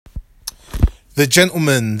The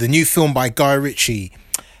Gentleman, the new film by Guy Ritchie.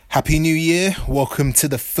 Happy New Year. Welcome to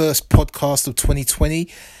the first podcast of 2020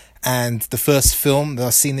 and the first film that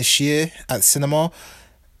I've seen this year at cinema.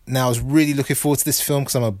 Now, I was really looking forward to this film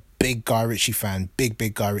because I'm a big Guy Ritchie fan,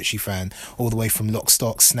 big Guy Ritchie fan, all the way from Lock,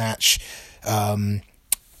 Stock, Snatch,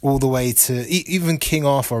 all the way to even King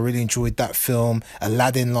Arthur. I really enjoyed that film.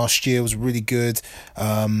 Aladdin last year was really good.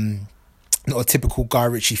 Not a typical Guy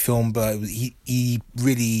Ritchie film, but he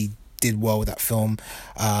really did well with that film.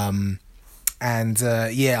 I'm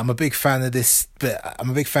a big fan of this, but I'm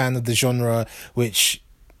a big fan of the genre which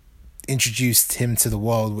introduced him to the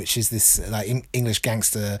world, which is this like English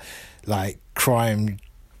gangster, like crime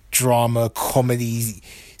drama comedy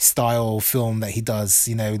style film that he does.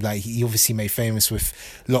 You know, like he obviously made famous with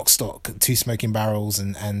Lock, Stock, Two Smoking Barrels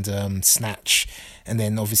and Snatch, and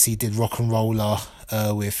then obviously did Rock and Roller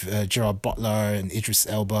with Gerard Butler and Idris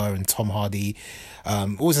Elba and Tom Hardy.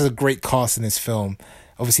 Always has a great cast in this film.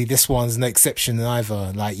 Obviously, this one's no exception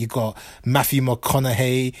either. Like, you got Matthew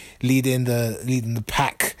McConaughey leading the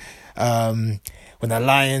pack. When the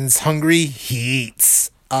lion's hungry, he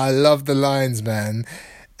eats. I love the lions, man.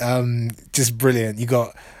 Just brilliant. You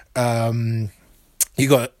got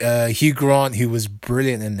Hugh Grant, who was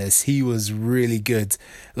brilliant in this. He was really good.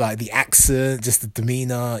 Like the accent, just the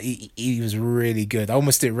demeanor, he was really good. I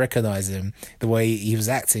almost didn't recognize him. The way he was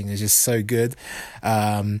acting is just so good.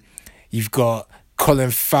 You've got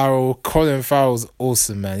Colin Farrell. Colin Farrell's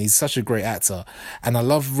awesome, man. He's such a great actor. And I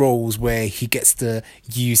love roles where he gets to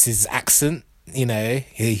use his accent, you know,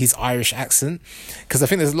 his Irish accent. Because I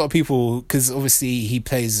think there's a lot of people, because obviously he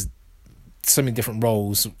plays so many different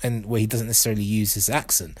roles and where he doesn't necessarily use his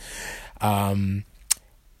accent.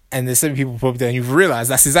 And there's so many people probably don't even realise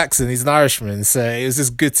that's his accent. He's an Irishman. So it was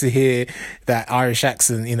just good to hear that Irish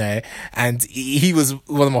accent, you know. And he was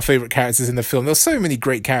one of my favourite characters in the film. There were so many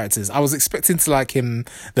great characters. I was expecting to like him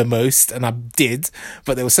the most, and I did.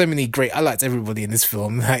 But there were so many I liked everybody in this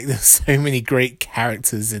film. Like, there's so many great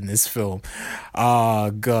characters in this film.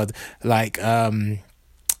 Oh, God. Like, the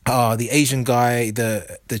Asian guy,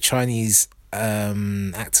 the Chinese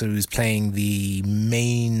actor who's playing the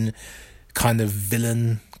main kind of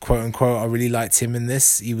villain, quote unquote. I really liked him in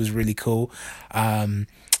this. He was really cool.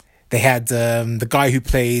 They had the guy who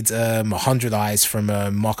played 100 Eyes from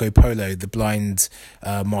Marco Polo, the blind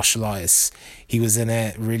martial artist. He was in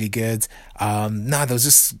it, really good. There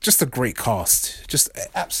was just a great cast, just an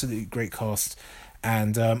absolute great cast.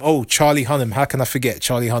 And Charlie Hunnam, how can I forget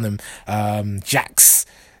Charlie Hunnam?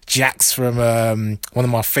 Jax from one of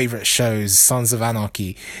my favourite shows, Sons of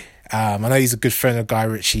Anarchy. I know he's a good friend of Guy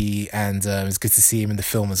Ritchie, and it's good to see him in the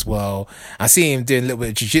film as well. I see him doing a little bit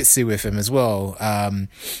of jiu-jitsu with him as well.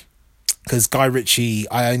 Because Guy Ritchie,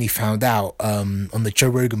 I only found out on the Joe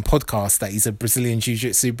Rogan podcast that he's a Brazilian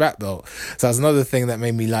jiu-jitsu black belt. So that's another thing that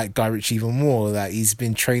made me like Guy Ritchie even more, that he's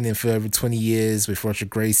been training for over 20 years with Roger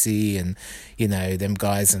Gracie and, you know, them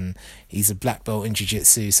guys, and he's a black belt in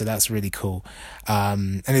jiu-jitsu, so that's really cool.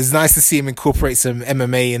 And it's nice to see him incorporate some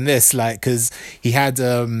MMA in this, like, because he had...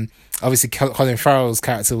 obviously, Colin Farrell's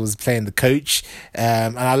character was playing the coach,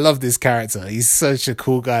 and I love this character. He's such a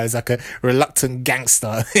cool guy. He's like a reluctant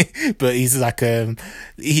gangster, but he's like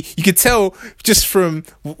you could tell just from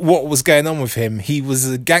what was going on with him. He was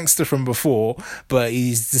a gangster from before, but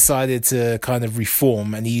he's decided to kind of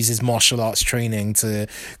reform, and he uses martial arts training to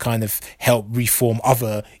kind of help reform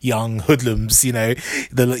other young hoodlums. You know,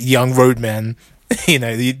 the young roadmen. You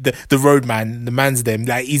know, the roadman, the man's them,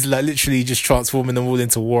 like, he's like literally just transforming them all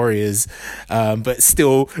into warriors, but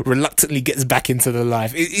still reluctantly gets back into the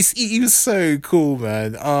life. He was so cool,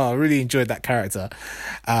 man. I really enjoyed that character.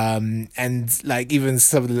 And like even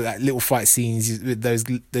some of the like little fight scenes with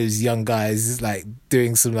those young guys, like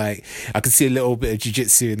doing some, like, I could see a little bit of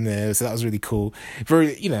jiu-jitsu in there, so that was really cool.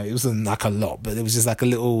 Very, you know, it wasn't like a lot, but it was just like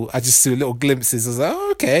I just saw little glimpses. I was like,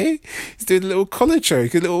 oh, okay, he's doing a little collar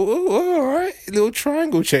choke, a little, all right, a little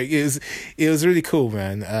triangle choke. It was really cool,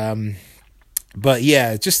 man. But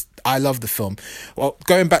yeah, I love the film. Well,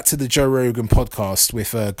 going back to the Joe Rogan podcast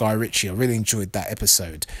with Guy Ritchie, I really enjoyed that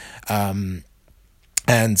episode. And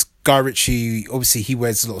Guy Ritchie, obviously, he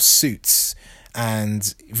wears a lot of suits,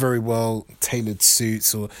 and very well tailored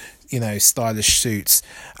suits, or, you know, stylish suits.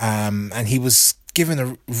 And he was given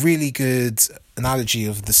a really good analogy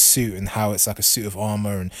of the suit and how it's like a suit of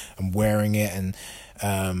armor, and wearing it, and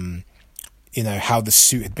you know, how the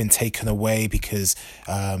suit had been taken away because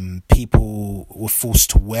people were forced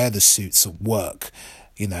to wear the suits at work,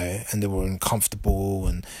 you know, and they were uncomfortable.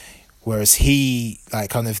 And whereas he, like,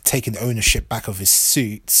 kind of taken ownership back of his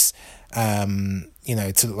suits,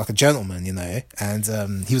 to look like a gentleman,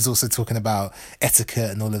 and he was also talking about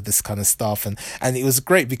etiquette and all of this kind of stuff, and it was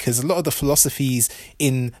great because a lot of the philosophies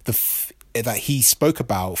in that he spoke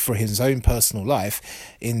about for his own personal life,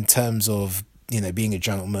 in terms of being a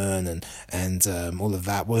gentleman and all of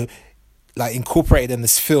that, were like incorporated in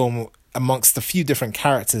this film amongst a few different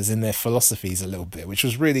characters in their philosophies a little bit, which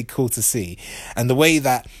was really cool to see. And the way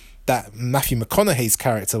that Matthew McConaughey's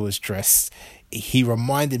character was dressed, he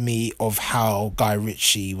reminded me of how Guy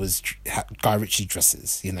Ritchie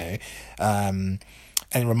dresses, and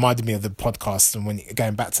it reminded me of the podcast. And when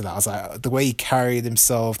going back to that, I was like, the way he carried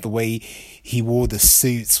himself, the way he wore the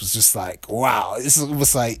suits was just like, wow, this is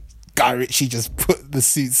almost like Guy Ritchie just put the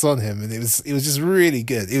suits on him, and it was just really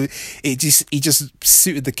good. He just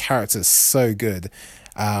suited the character so good,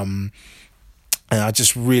 and I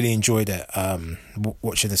just really enjoyed it.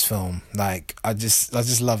 Watching this film, like I just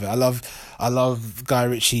love it. I love Guy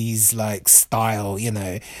Ritchie's like style.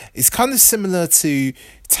 It's kind of similar to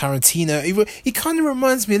Tarantino. He kind of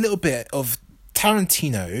reminds me a little bit of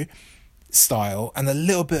Tarantino style and a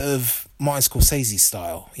little bit of Martin Scorsese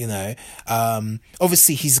style,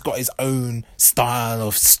 obviously he's got his own style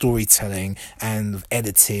of storytelling and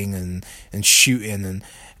editing and shooting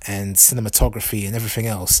and cinematography and everything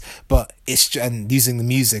else, but and using the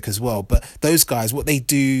music as well. But those guys, what they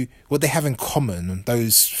have in common,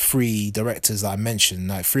 those three directors that I mentioned,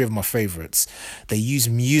 like three of my favorites, they use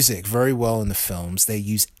music very well in the films. They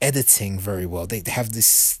use editing very well. They have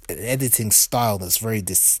this editing style that's very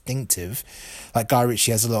distinctive. Like Guy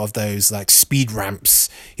Ritchie has a lot of those like speed ramps,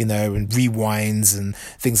 and rewinds and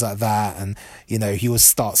things like that. And, he always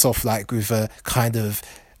starts off like with a kind of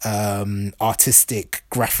artistic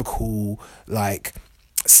graphical like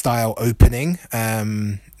style opening,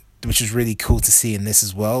 which is really cool to see in this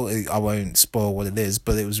as well. I won't spoil what it is,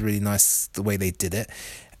 but it was really nice the way they did it,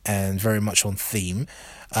 and very much on theme.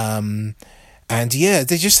 And yeah,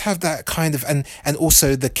 they just have that kind of, and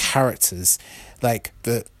also the characters, like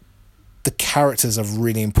the characters are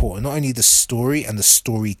really important. Not only the story and the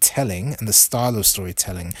storytelling and the style of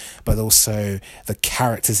storytelling, but also the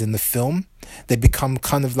characters in the film. They become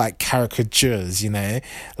kind of like caricatures,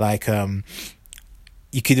 like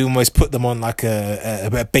you could almost put them on like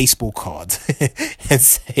a baseball card and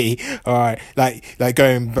say, all right, like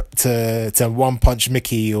going to One Punch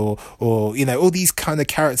Mickey or all these kind of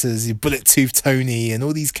characters, Bullet Tooth Tony and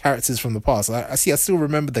all these characters from the past. I still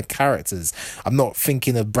remember the characters. I'm not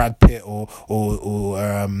thinking of Brad Pitt or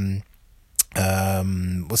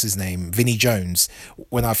what's his name, Vinnie Jones.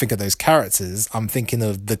 When I think of those characters, I'm thinking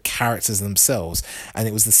of the characters themselves, and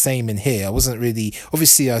it was the same in here. I wasn't really,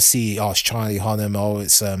 obviously I see, it's Charlie Hunnam,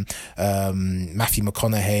 it's Matthew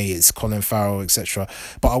McConaughey, it's Colin Farrell, etc.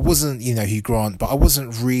 But I wasn't, Hugh Grant, but I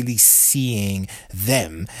wasn't really seeing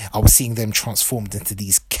them. I was seeing them transformed into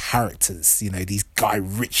these characters, these Guy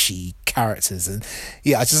Ritchie characters. And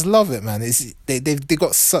yeah, I just love it, man. They've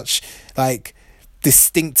got such like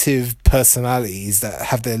distinctive personalities that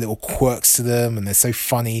have their little quirks to them, and they're so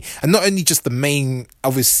funny. And not only just the main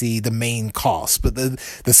cast, but the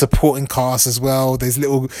supporting cast as well. There's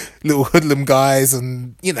little hoodlum guys,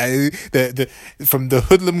 and the from the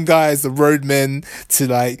hoodlum guys, the roadmen, to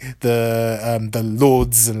like the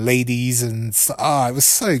lords and ladies, and it was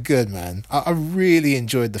so good, man. I really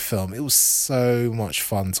enjoyed the film. It was so much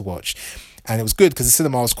fun to watch, and it was good because the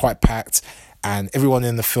cinema was quite packed, and everyone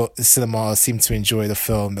in the cinema seemed to enjoy the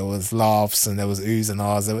film. There was laughs and there was oohs and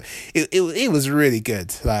ahs. It was really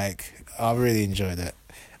good. Like, I really enjoyed it.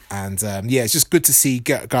 And it's just good to see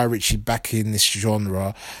Guy Ritchie back in this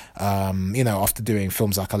genre, after doing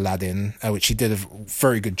films like Aladdin, which he did a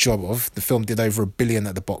very good job of. The film did over $1 billion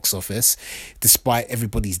at the box office, despite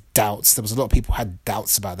everybody's doubts. There was a lot of people who had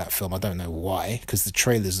doubts about that film. I don't know why, because the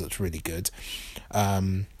trailers looked really good.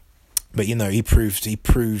 But he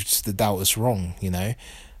proved the doubters wrong.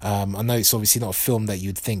 I know it's obviously not a film that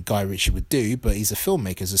you'd think Guy Ritchie would do, but he's a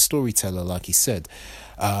filmmaker, he's a storyteller, like he said.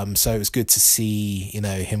 So it was good to see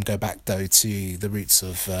him go back though to the roots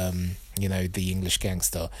of the English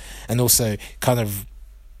gangster, and also kind of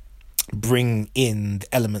bring in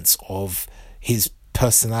the elements of his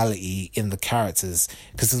personality in the characters.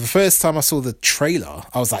 Because the first time I saw the trailer,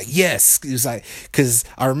 I was like, yes. It was like, because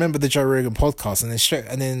I remember the Joe Rogan podcast,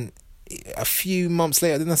 and then a few months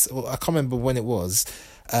later, I can't remember when it was,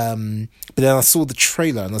 but then I saw the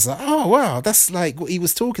trailer and I was like, oh wow, that's like what he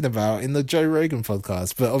was talking about in the Joe Rogan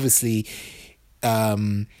podcast. But obviously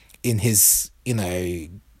in his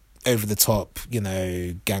over the top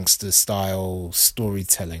gangster style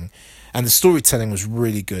storytelling, and the storytelling was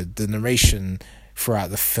really good. The narration throughout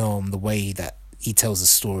the film, the way that he tells a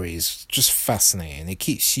story is just fascinating. It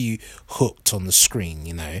keeps you hooked on the screen,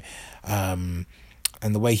 you know. And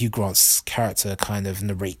the way Hugh Grant's character kind of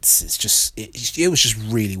narrates, it was just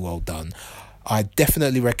really well done. I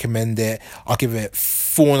definitely recommend it. I'll give it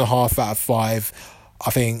 4.5 out of 5. I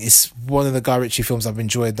think it's one of the Guy Ritchie films I've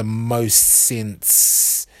enjoyed the most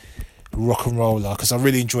since Rock and Roller, because I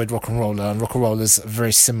really enjoyed Rock and Roller, and Rock and Roller is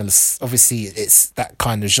very similar. Obviously, it's that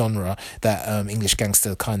kind of genre, that English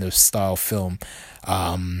gangster kind of style film.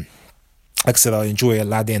 Like I said, I enjoy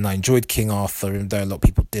Aladdin. I enjoyed King Arthur, even though a lot of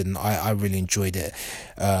people didn't. I really enjoyed it.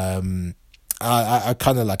 I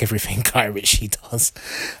kind of like everything Guy Ritchie does.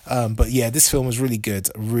 But yeah, this film was really good.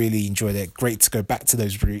 Really enjoyed it. Great to go back to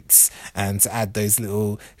those roots and to add those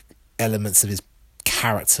little elements of his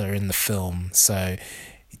character in the film. So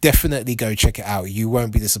definitely go check it out. You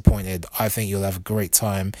won't be disappointed. I think you'll have a great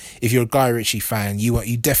time. If you're a Guy Ritchie fan,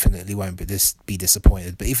 you definitely won't be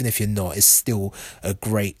disappointed. But even if you're not, it's still a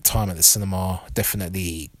great time at the cinema.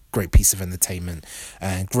 Definitely great piece of entertainment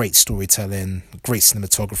and great storytelling, great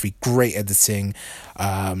cinematography, great editing.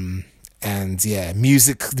 And yeah,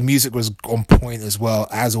 the music was on point as well,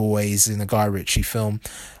 as always in a Guy Ritchie film.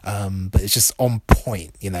 But it's just on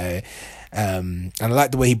point, you know. And I like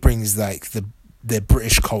the way he brings like the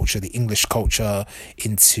British culture, the English culture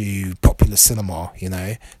into popular cinema, you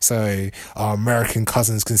know, so our American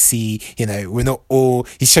cousins can see, you know, we're not all,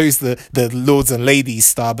 he shows the lords and ladies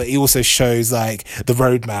star, but he also shows like the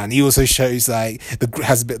roadman, he also shows like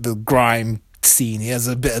has a bit of the grime scene, he has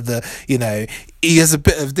a bit of the, you know, he has a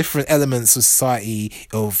bit of different elements of society,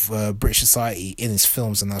 of British society in his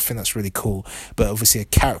films, and I think that's really cool. But obviously a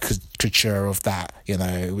caricature of that, you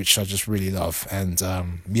know, which I just really love. And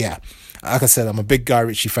yeah, like I said, I'm a big Guy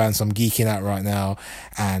Ritchie fan, so I'm geeking out right now,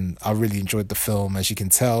 and I really enjoyed the film, as you can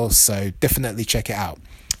tell, so definitely check it out.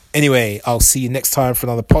 Anyway, I'll see you next time for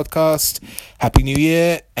another podcast. Happy New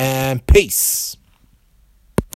Year and peace.